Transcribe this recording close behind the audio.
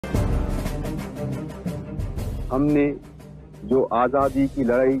हमने जो आज़ादी की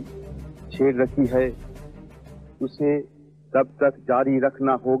लड़ाई छेड़ रखी है उसे तब तक जारी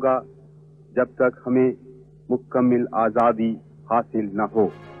रखना होगा जब तक हमें मुकम्मल आज़ादी हासिल न हो।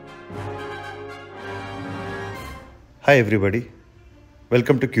 Hi everybody,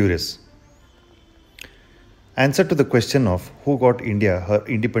 welcome to Curious. Answer to the question of who got India her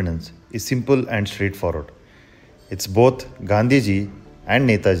independence is simple and straightforward. It's both Gandhiji and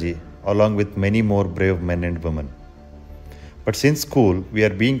Netaji along with many more brave men and women. But since school, we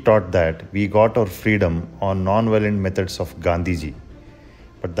are being taught that we got our freedom on non-violent methods of Gandhiji.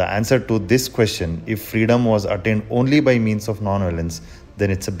 But the answer to this question, if freedom was attained only by means of non-violence,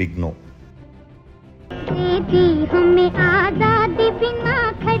 then it's a big no.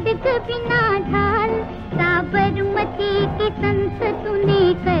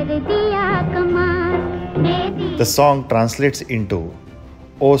 The song translates into,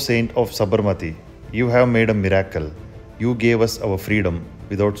 O Saint of Sabarmati, you have made a miracle. You gave us our freedom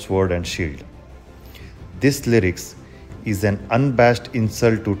without sword and shield. This lyrics is an unabashed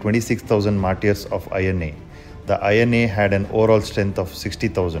insult to 26,000 martyrs of INA. The INA had an overall strength of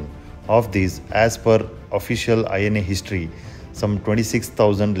 60,000. Of these, as per official INA history, some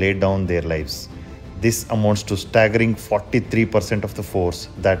 26,000 laid down their lives. This amounts to staggering 43% of the force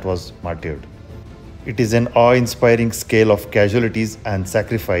that was martyred. It is an awe-inspiring scale of casualties and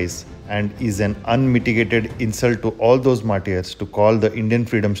sacrifice and is an unmitigated insult to all those martyrs to call the Indian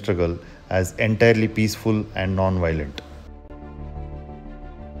freedom struggle as entirely peaceful and non-violent.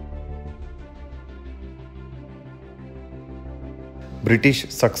 British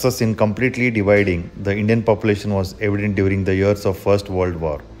success in completely dividing the Indian population was evident during the years of First World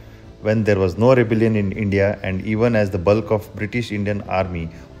War, when there was no rebellion in India and even as the bulk of British Indian Army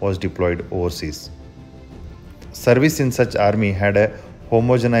was deployed overseas. Service in such army had a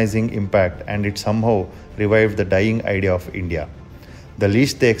homogenizing impact and it somehow revived the dying idea of India. The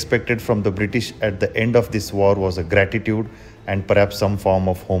least they expected from the British at the end of this war was a gratitude and perhaps some form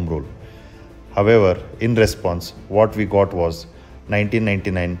of home rule. However, in response, what we got was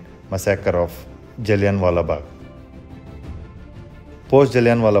 1999 massacre of Jallianwala Bagh. Post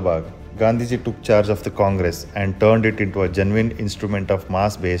Jallianwala Bagh, Gandhiji took charge of the Congress and turned it into a genuine instrument of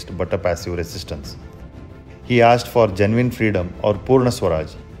mass-based but a passive resistance. He asked for genuine freedom or Purna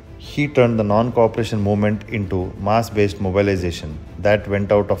Swaraj. He turned the non-cooperation movement into mass-based mobilization that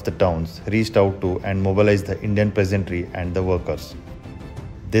went out of the towns, reached out to and mobilized the Indian peasantry and the workers.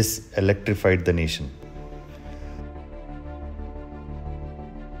 This electrified the nation.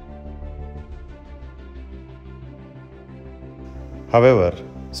 However,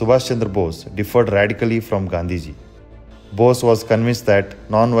 Subhash Chandra Bose differed radically from Gandhiji. Bose was convinced that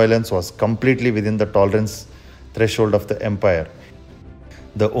non-violence was completely within the tolerance threshold of the empire.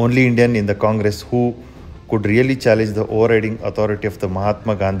 The only Indian in the Congress who could really challenge the overriding authority of the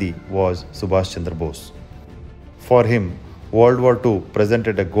Mahatma Gandhi was Subhash Chandra Bose. For him, World War II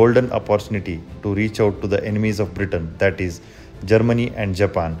presented a golden opportunity to reach out to the enemies of Britain, that is, Germany and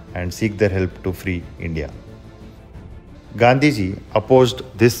Japan, and seek their help to free India. Gandhiji opposed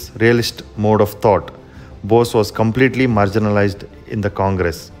this realist mode of thought. Bose was completely marginalized in the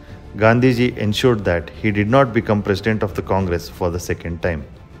Congress. Gandhiji ensured that he did not become president of the Congress for the second time.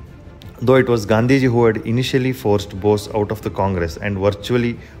 Though it was Gandhiji who had initially forced Bose out of the Congress and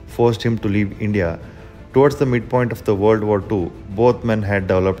virtually forced him to leave India, towards the midpoint of the World War II, both men had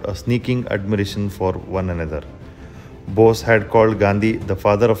developed a sneaking admiration for one another. Bose had called Gandhi the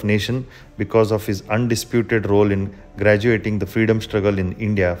father of nation because of his undisputed role in graduating the freedom struggle in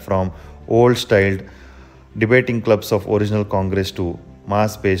India from old-styled debating clubs of original Congress to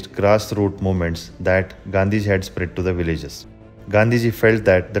mass-based grassroots movements that Gandhiji had spread to the villages. Gandhiji felt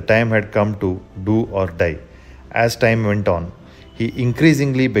that the time had come to do or die. As time went on, he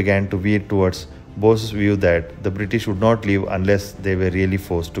increasingly began to veer towards Bose's view that the British would not leave unless they were really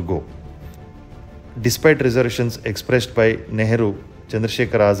forced to go. Despite reservations expressed by Nehru,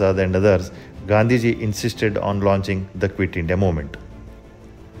 Chandrasekhar Azad and others, Gandhiji insisted on launching the Quit India movement.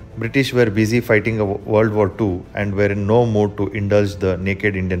 British were busy fighting World War II and were in no mood to indulge the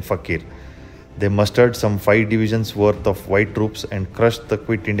naked Indian fakir. They mustered some 5 divisions worth of white troops and crushed the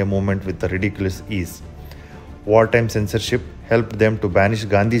Quit India movement with a ridiculous ease. Wartime censorship helped them to banish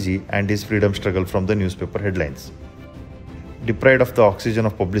Gandhiji and his freedom struggle from the newspaper headlines. Deprived of the oxygen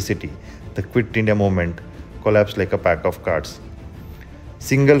of publicity, the Quit India movement collapsed like a pack of cards.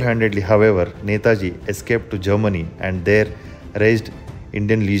 Single-handedly, however, Netaji escaped to Germany and there raised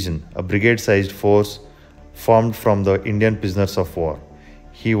Indian Legion, a brigade-sized force formed from the Indian prisoners of war.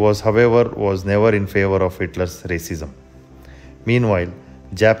 He was, however, never in favor of Hitler's racism. Meanwhile,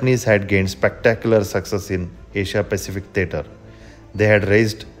 Japanese had gained spectacular success in Asia Pacific theater. They had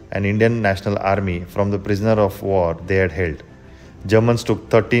raised an Indian national army from the prisoner of war they had held. Germans took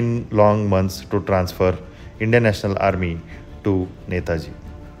 13 long months to transfer Indian National Army to Netaji.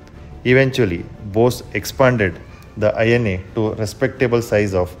 Eventually, Bose expanded the INA to a respectable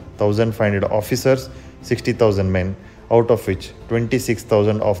size of 1,500 officers, 60,000 men, out of which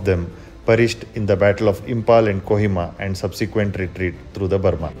 26,000 of them perished in the Battle of Impal and Kohima and subsequent retreat through the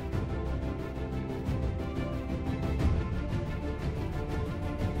Burma.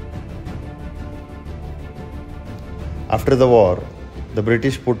 After the war, the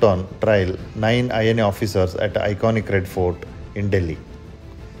British put on trial 9 INA officers at the iconic Red Fort in Delhi.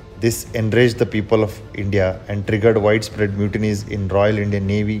 This enraged the people of India and triggered widespread mutinies in Royal Indian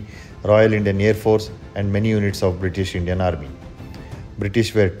Navy, Royal Indian Air Force and many units of British Indian Army.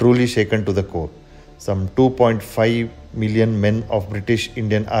 British were truly shaken to the core. Some 2.5 million men of British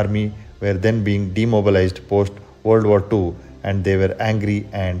Indian Army were then being demobilized post World War II, and they were angry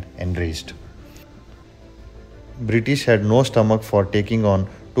and enraged. British had no stomach for taking on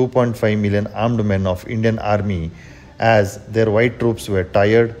 2.5 million armed men of Indian Army, as their white troops were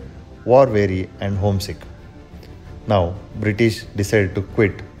tired, war-weary and homesick. Now, British decided to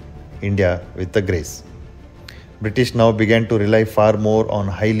quit India with a grace. British now began to rely far more on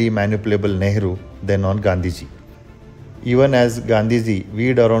highly manipulable Nehru than on Gandhiji. Even as Gandhiji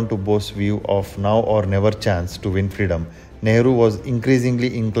veered around to Bose's view of now or never chance to win freedom, Nehru was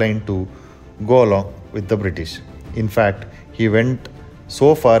increasingly inclined to go along with the British. In fact, he went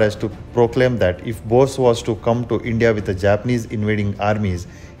so far as to proclaim that if Bose was to come to India with the Japanese invading armies,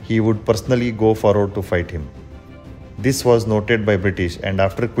 he would personally go forward to fight him. This was noted by British, and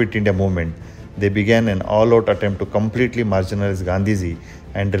after Quit India movement, they began an all-out attempt to completely marginalize Gandhiji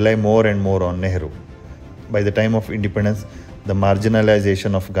and rely more and more on Nehru. By the time of independence, the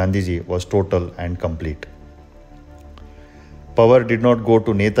marginalization of Gandhiji was total and complete. Power did not go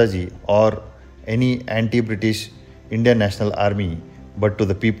to Netaji or any anti-British Indian National Army, but to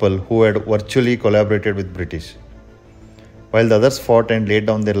the people who had virtually collaborated with British. While the others fought and laid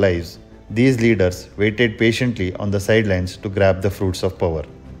down their lives, these leaders waited patiently on the sidelines to grab the fruits of power.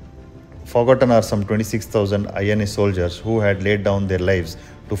 Forgotten are some 26,000 INA soldiers who had laid down their lives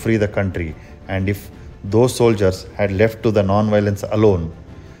to free the country, and if those soldiers had left to the non-violence alone,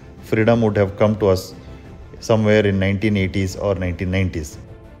 freedom would have come to us somewhere in 1980s or 1990s.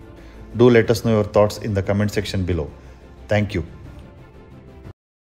 Do let us know your thoughts in the comment section below. Thank you.